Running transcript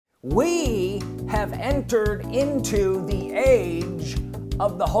We have entered into the age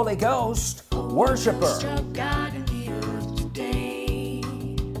of the Holy Ghost worshiper.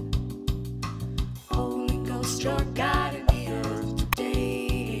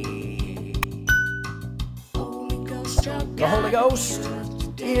 The Holy Ghost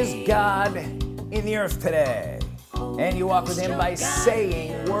is God in the earth today, and you walk with him by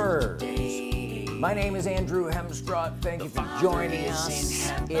saying words. My name is Hemstrought. Thank you for joining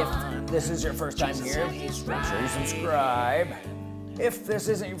us. If this is your first time here, make sure you subscribe. If this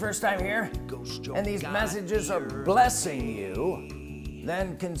isn't your first time here and these messages are blessing you,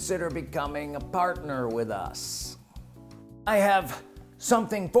 then consider becoming a partner with us. I have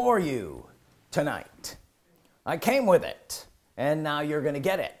something for you tonight. I came with it, and now you're gonna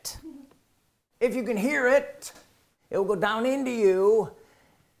get it. If you can hear it, it will go down into you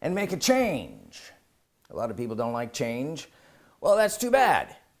and make a change. A lot of people don't like change. Well, that's too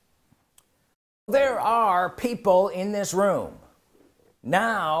bad. There are people in this room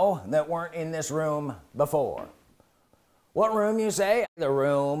now that weren't in this room before. What room, you say? The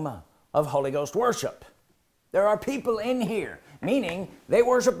room of Holy Ghost worship. There are people in here, meaning they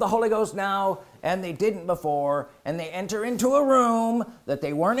worship the Holy Ghost now and they didn't before, and they enter into a room that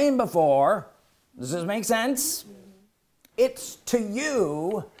they weren't in before. Does this make sense? It's to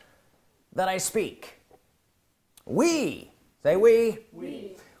you that I speak. We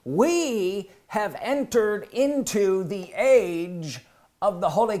have entered into the age of the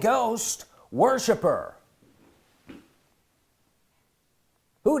Holy Ghost worshiper.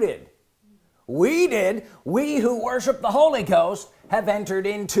 Who did? We did. We who worship the Holy Ghost have entered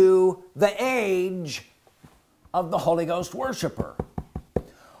into the age of the Holy Ghost worshiper.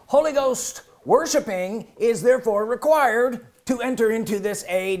 Holy Ghost worshiping is therefore required to enter into this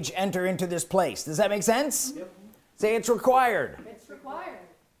age, enter into this place. Does that make sense? Yep. Say it's required. It's required.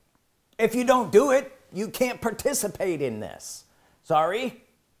 If you don't do it, you can't participate in this. Sorry.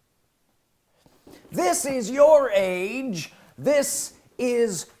 This is your age. This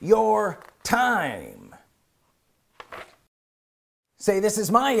is your time. Say, this is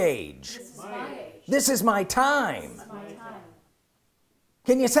my age. This is my age. This is my time. This is my time.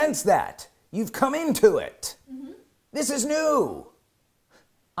 Can you sense that? You've come into it. This is new.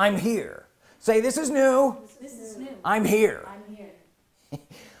 I'm here. Say, this is new. This is new. I'm here. I'm here.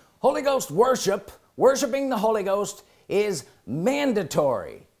 Holy Ghost worship, worshiping the Holy Ghost is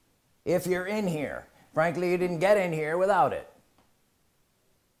mandatory if you're in here. Frankly, you didn't get in here without it.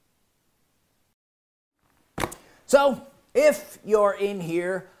 So, if you're in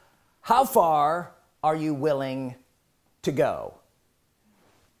here, how far are you willing to go?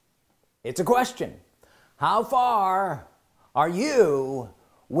 It's a question. How far are you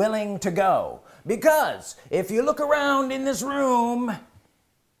willing to go? Because if you look around in this room,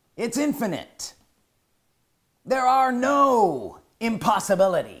 it's infinite. There are no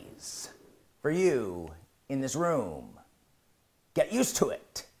impossibilities for you in this room. Get used to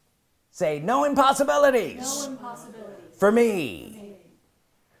it. Say, no impossibilities. No impossibilities for me.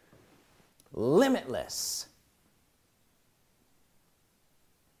 Limitless.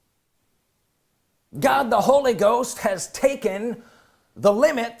 God the Holy Ghost has taken the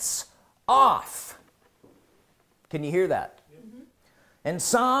limits off. Can you hear that? And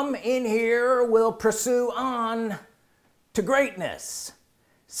some in here will pursue on to greatness.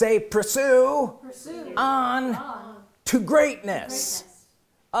 Say, pursue on to greatness.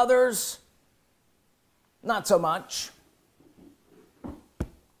 Others, not so much.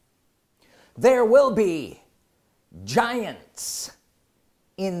 There will be giants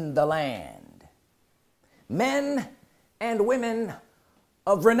in the land. Men and women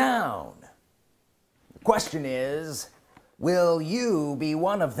of renown. The question is, will you be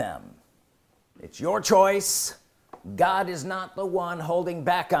one of them? It's your choice. God is not the one holding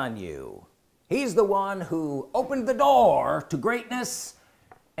back on you. He's the one who opened the door to greatness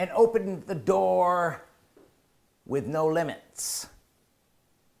and opened the door with no limits.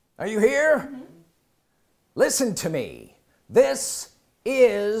 Are you here? Listen to me. This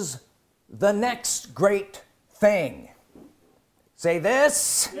is the next great thing. Say,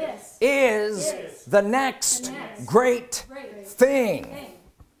 this is the next great thing.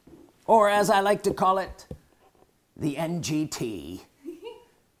 Or as I like to call it, the NGT,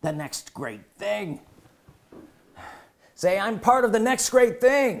 the next great thing. Say, I'm part of the next great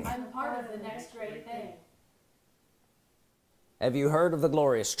thing. I'm part of the next great thing. Have you heard of the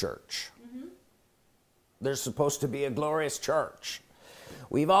glorious church? There's supposed to be a glorious church.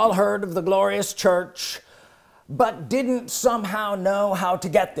 We've all heard of the glorious church, but didn't somehow know how to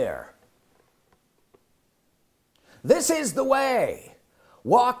get there. This is the way.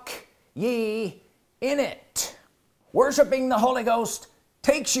 walk ye in it. Worshiping the Holy Ghost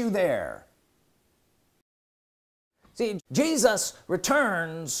takes you there. See, Jesus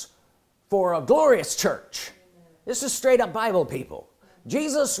returns for a glorious church. This is straight up Bible, people.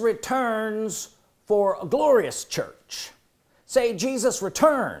 Jesus returns for a glorious church. Say, Jesus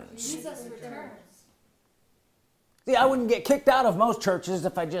returns. Jesus returns. See, I wouldn't get kicked out of most churches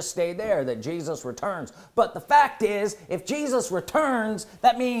if I just stayed there, that Jesus returns. But the fact is, if Jesus returns,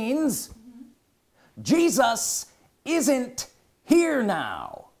 that means Jesus isn't here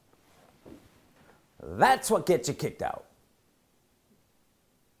now. That's what gets you kicked out.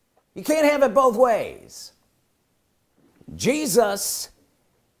 You can't have it both ways. Jesus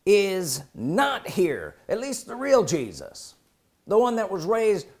is not here, at least the real Jesus, the one that was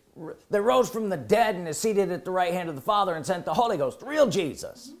raised, that rose from the dead and is seated at the right hand of the Father and sent the Holy Ghost, the real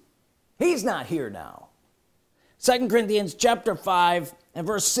Jesus. He's not here now. 2 Corinthians chapter 5 and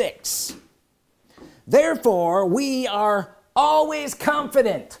verse 6. Therefore we are always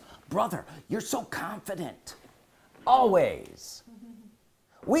confident. Brother, you're so confident. Always.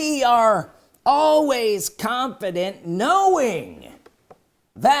 We are always confident, knowing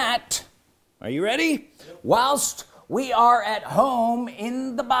that, are you ready? Whilst we are at home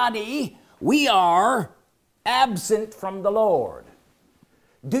in the body, we are absent from the Lord.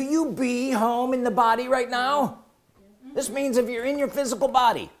 Do you be home in the body right now? This means if you're in your physical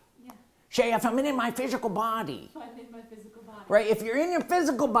body. Shay, if I'm in my physical body. I'm in my physical body. Right, if you're in your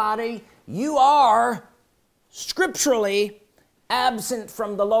physical body, you are scripturally absent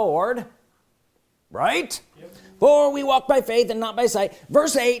from the Lord. Right? Yep. For we walk by faith and not by sight.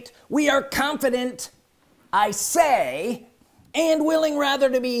 Verse 8, we are confident, I say, and willing rather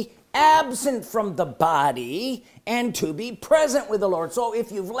to be absent from the body and to be present with the Lord. So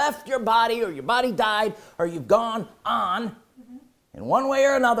if you've left your body, or your body died, or you've gone on in one way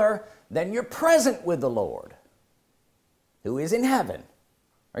or another, then you're present with the Lord who is in heaven.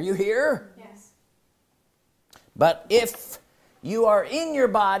 Are you here? Yes. But if you are in your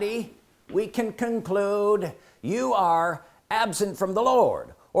body, we can conclude you are absent from the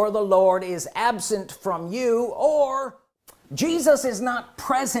Lord, or the Lord is absent from you, or Jesus is not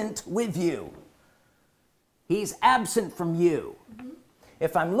present with you. He's absent from you.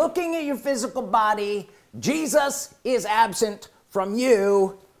 If I'm looking at your physical body, Jesus is absent from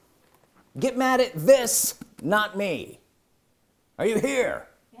you. Get mad at this, not me. Are you here?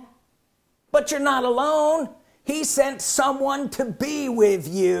 Yeah. But you're not alone. He sent someone to be with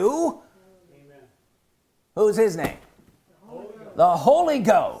you. Amen. Who's his name? The Holy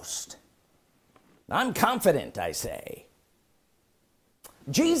Ghost. I'm confident, I say.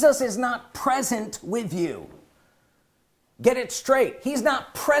 Jesus is not present with you. Get it straight. He's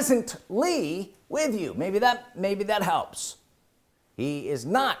not presently with you. Maybe that helps. He is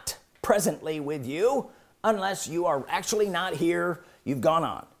not presently with you unless you are actually not here. You've gone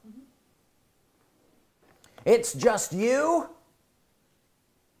on. It's just you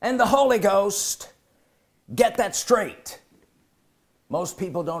and the Holy Ghost. Get that straight. Most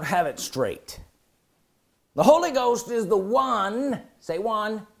people don't have it straight. The Holy Ghost is the one, say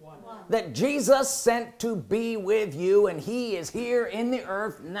one, that Jesus sent to be with you, and he is here in the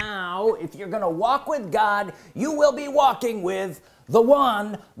earth now. If you're going to walk with God, you will be walking with the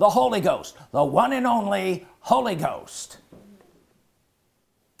one, the Holy Ghost, the one and only Holy Ghost.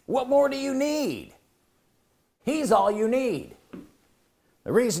 What more do you need? He's all you need.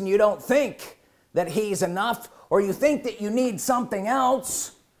 The reason you don't think that he's enough, or you think that you need something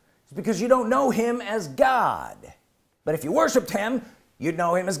else, is because you don't know him as God. But if you worshiped him, you'd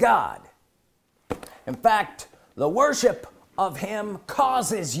know him as God. In fact, the worship of him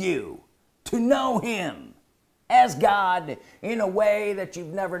causes you to know him as God in a way that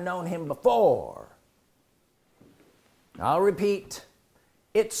you've never known him before. I'll repeat,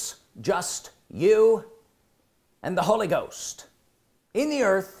 it's just you and the Holy Ghost in the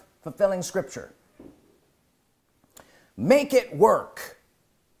earth fulfilling scripture. Make it work.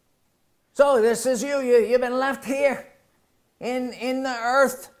 So this is you've been left here in the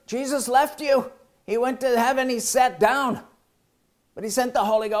earth. Jesus left you. He went to heaven, he sat down, but he sent the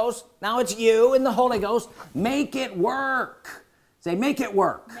Holy Ghost. Now it's you and the Holy Ghost. Make it work. Say, make it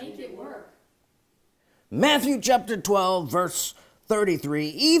work. Make it work. Matthew chapter 12 verse 33.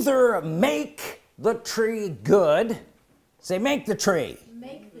 Either make the tree good. Say, make the tree.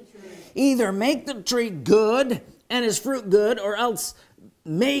 Make the tree. Either make the tree good and his fruit good, or else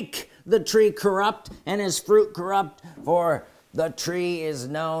make the tree corrupt and his fruit corrupt, for the tree is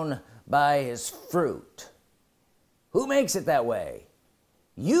known by his fruit. Who makes it that way?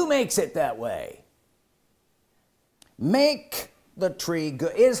 You makes it that way. Make the tree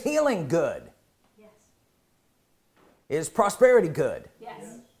good? Is healing good? Yes. Is prosperity good?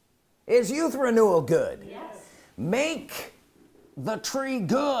 Yes. Is youth renewal good? Yes. Make the tree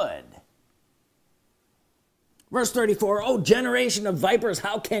good. Verse 34, oh generation of vipers,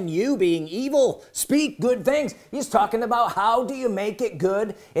 how can you, being evil, speak good things? He's talking about how do you make it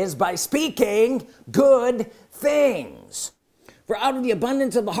good is by speaking good things. For out of the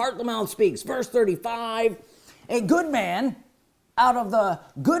abundance of the heart the mouth speaks. Verse 35, a good man out of the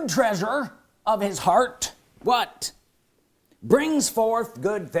good treasure of his heart, what? Brings forth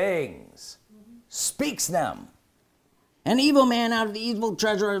good things, speaks them. An evil man out of the evil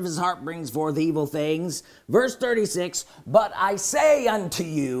treasure of his heart brings forth evil things. Verse 36, but I say unto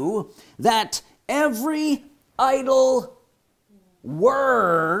you that every idle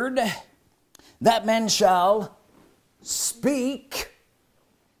word that men shall speak,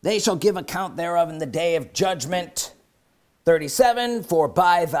 they shall give account thereof in the day of judgment. 37, for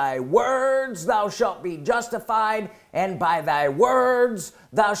by thy words thou shalt be justified, and by thy words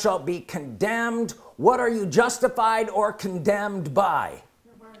thou shalt be condemned. What are you justified or condemned by?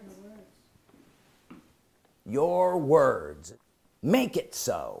 Your words. Make it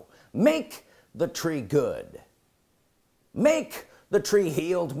so. Make the tree good. Make the tree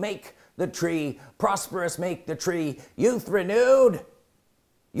healed. Make the tree prosperous. Make the tree youth renewed.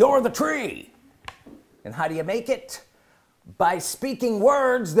 You're the tree. And how do you make it? By speaking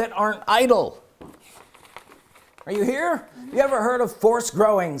words that aren't idle. Are you here? You ever heard of force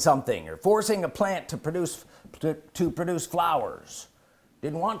growing something or forcing a plant to produce flowers?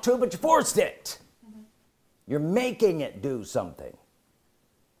 Didn't want to, but you forced it. You're making it do something.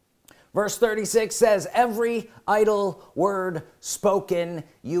 Verse 36 says every idle word spoken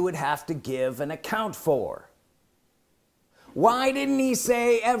you would have to give an account for. Why didn't he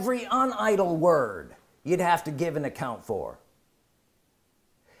say every unidle word you'd have to give an account for?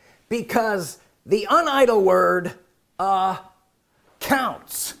 Because the unidle word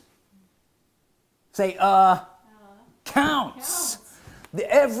counts. Say counts.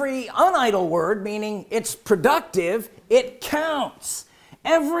 Every unidle word, meaning it's productive, it counts.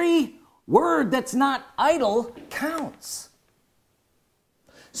 Every word that's not idle counts.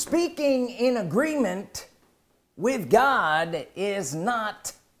 Speaking in agreement with God is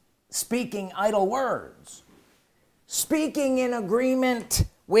not speaking idle words. Speaking in agreement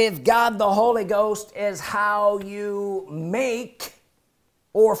with God the Holy Ghost is how you make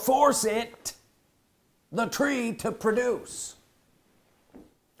or force it, the tree, to produce.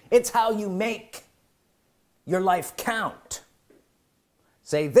 It's how you make your life count.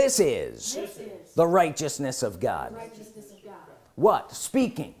 Say, this is the righteousness of God. Righteousness of God. What?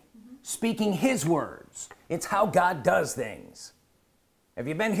 Speaking. Speaking his words. It's how God does things. Have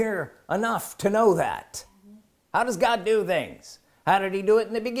you been here enough to know that? How does God do things? How did he do it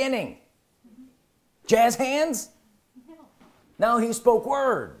in the beginning? Jazz hands? No, he spoke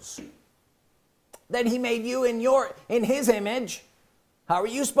words. Then he made you in his image. How are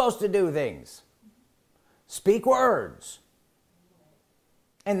you supposed to do things? Speak words.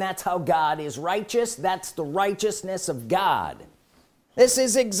 And that's how God is righteous. That's the righteousness of God. This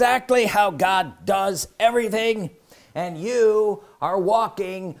is exactly how God does everything. And you are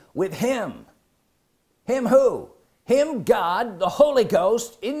walking with him. Him who? Him, God, the Holy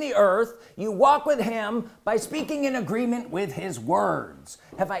Ghost in the earth. You walk with him by speaking in agreement with his words.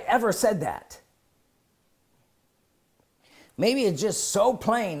 Have I ever said that? Maybe it's just so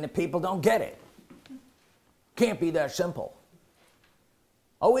plain that people don't get it. Can't be that simple.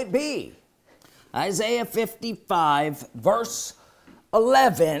 Oh, it be. Isaiah 55 verse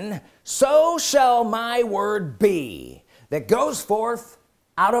 11, so shall my word be that goes forth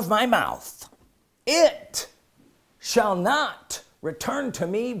out of my mouth. It shall not return to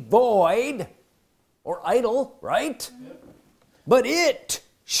me void or idle, right? Yep. But it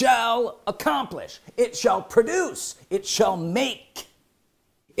shall accomplish, it shall produce, it shall make,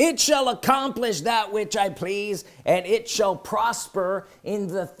 it shall accomplish that which I please, and it shall prosper in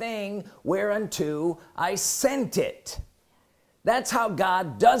the thing whereunto I sent it. That's how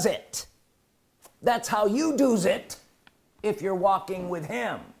God does it. That's how you do's it if you're walking with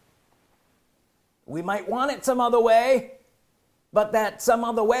him. We might want it some other way, but that some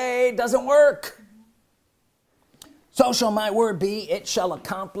other way doesn't work. So shall my word be, it shall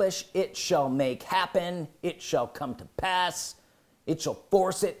accomplish, it shall make happen, it shall come to pass, it shall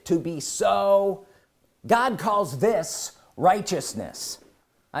force it to be so. God calls this righteousness.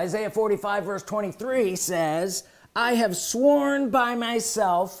 Isaiah 45 verse 23 says, I have sworn by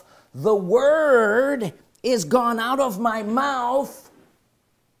myself, the word is gone out of my mouth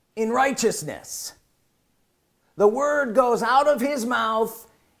in righteousness. the word goes out of his mouth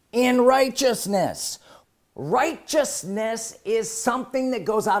in righteousness. Righteousness is something that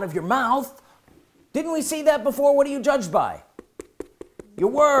goes out of your mouth. Didn't we see that before? What are you judged by? Your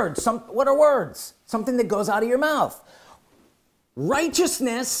words. What are words? Something that goes out of your mouth.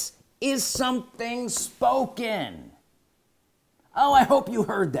 Righteousness is something spoken. Oh, I hope you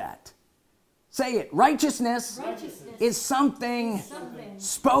heard that. Say it. Righteousness is something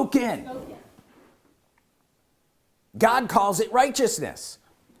spoken. God calls it righteousness.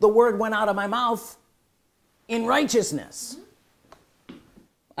 The word went out of my mouth in righteousness.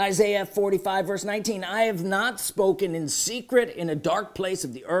 Isaiah 45 verse 19, I have not spoken in secret in a dark place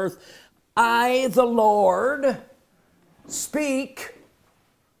of the earth. I, the Lord, speak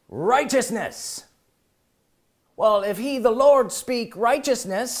righteousness. Well, if he, the Lord, speak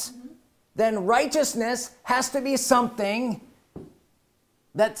righteousness, then righteousness has to be something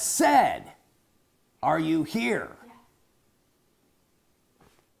that's said. Are you here?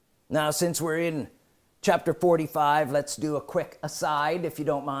 Now, since we're in chapter 45, let's do a quick aside, if you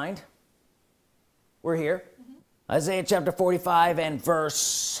don't mind. We're here. Isaiah chapter 45 and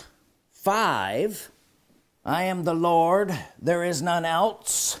verse 5. I am the Lord, there is none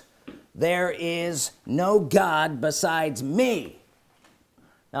else. There is no God besides me.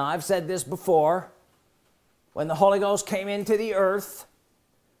 Now, I've said this before. When the Holy Ghost came into the earth,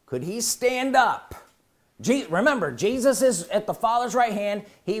 could he stand up? Remember, Jesus is at the Father's right hand.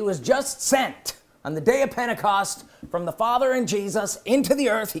 He was just sent on the day of Pentecost from the Father and Jesus into the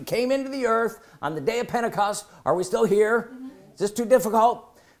earth. He came into the earth on the day of Pentecost. Are we still here? Is this too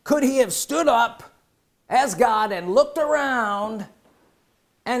difficult? Could he have stood up as God and looked around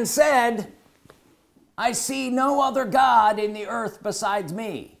and said, I see no other God in the earth besides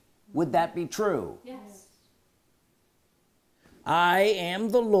me? Would that be true? Yes. I am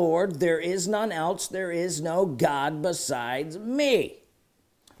the Lord, there is none else, there is no God besides me.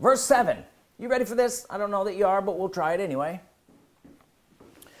 Verse 7. You ready for this? I don't know that you are, but we'll try it anyway.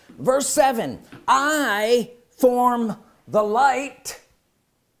 Verse 7. I form the light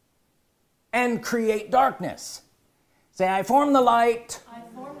and create darkness. Say, I form the light,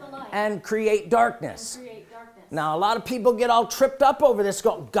 and create darkness. Now, a lot of people get all tripped up over this.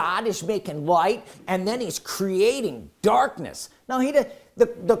 Go, God is making light, and then he's creating darkness. No,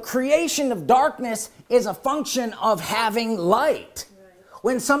 the creation of darkness is a function of having light.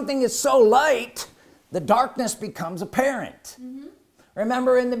 When something is so light, the darkness becomes apparent.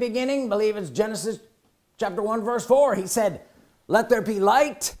 Remember in the beginning, I believe it's Genesis chapter 1 verse 4, he said, let there be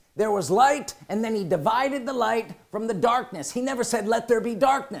light. There was light, and then he divided the light from the darkness. He never said let there be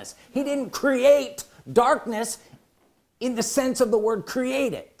darkness. He didn't create darkness in the sense of the word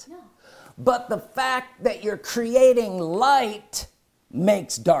create it. No. But the fact that you're creating light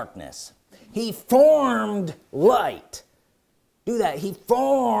makes darkness. He formed light. Do that. He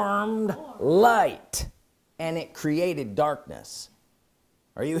formed light, and it created darkness.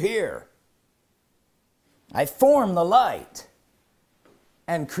 Are you here? I form the light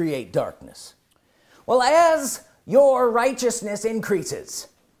and create darkness. Well, as your righteousness increases,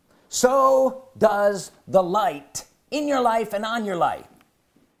 so does the light in your life and on your life.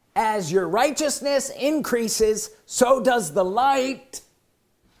 As your righteousness increases, so does the light.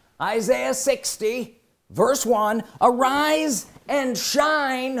 Isaiah 60 verse 1, arise and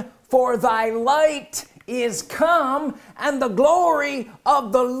shine, for thy light is come, and the glory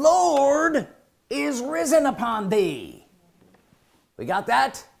of the Lord is risen upon thee. We got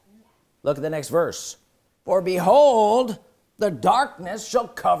that? Look at the next verse. For behold, the darkness shall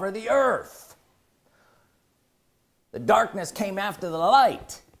cover the earth. The darkness came after the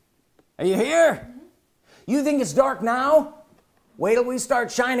light. Are you here? You think it's dark now? Wait till we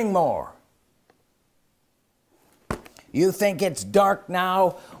start shining more. You think it's dark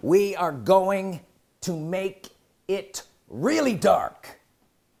now? We are going to make it really dark.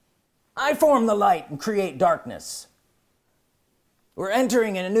 I form the light and create darkness. We're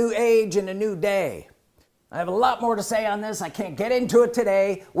entering in a new age and a new day. I have a lot more to say on this. I can't get into it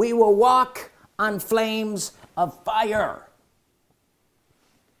today. We will walk on flames of fire.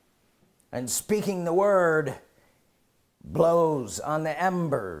 And speaking the word blows on the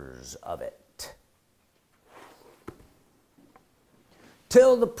embers of it.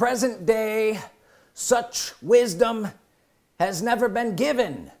 Till the present day, such wisdom has never been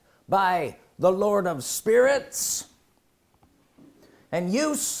given by the Lord of spirits. And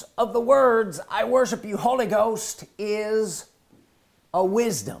use of the words, I worship you, Holy Ghost, is a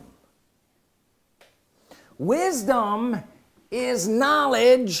wisdom. Wisdom is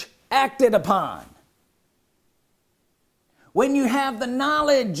knowledge acted upon. when you have the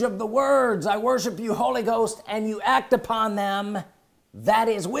knowledge of the words, I worship you, Holy Ghost, and you act upon them, that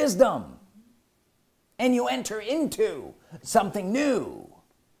is wisdom. And you enter into something new,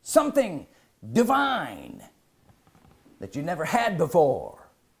 something divine that you never had before.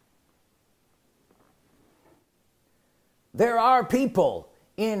 There are people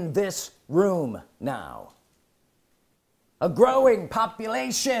in this room now, a growing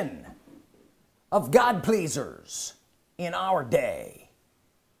population of God-pleasers in our day.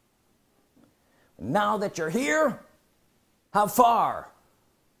 Now that you're here, how far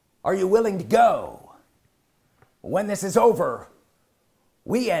are you willing to go? When this is over,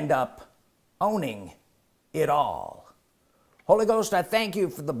 we end up owning it all. Holy Ghost, I thank you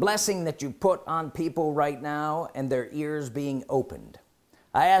for the blessing that you put on people right now and their ears being opened.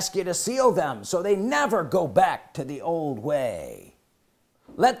 I ask you to seal them so they never go back to the old way.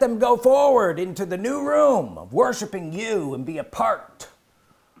 Let them go forward into the new room of worshiping you and be a part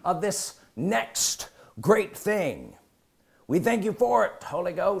of this next great thing. We thank you for it,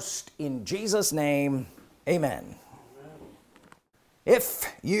 Holy Ghost, in Jesus' name, amen.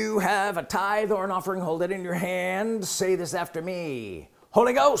 If you have a tithe or an offering, hold it in your hand. Say this after me.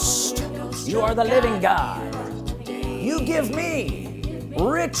 Holy Ghost, you are the living God. You give me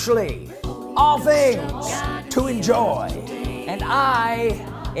richly all things to enjoy, and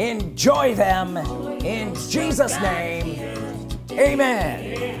I enjoy them in Jesus' name.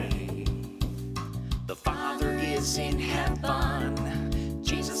 Amen. The Father is in heaven,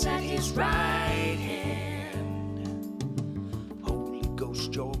 Jesus at his right.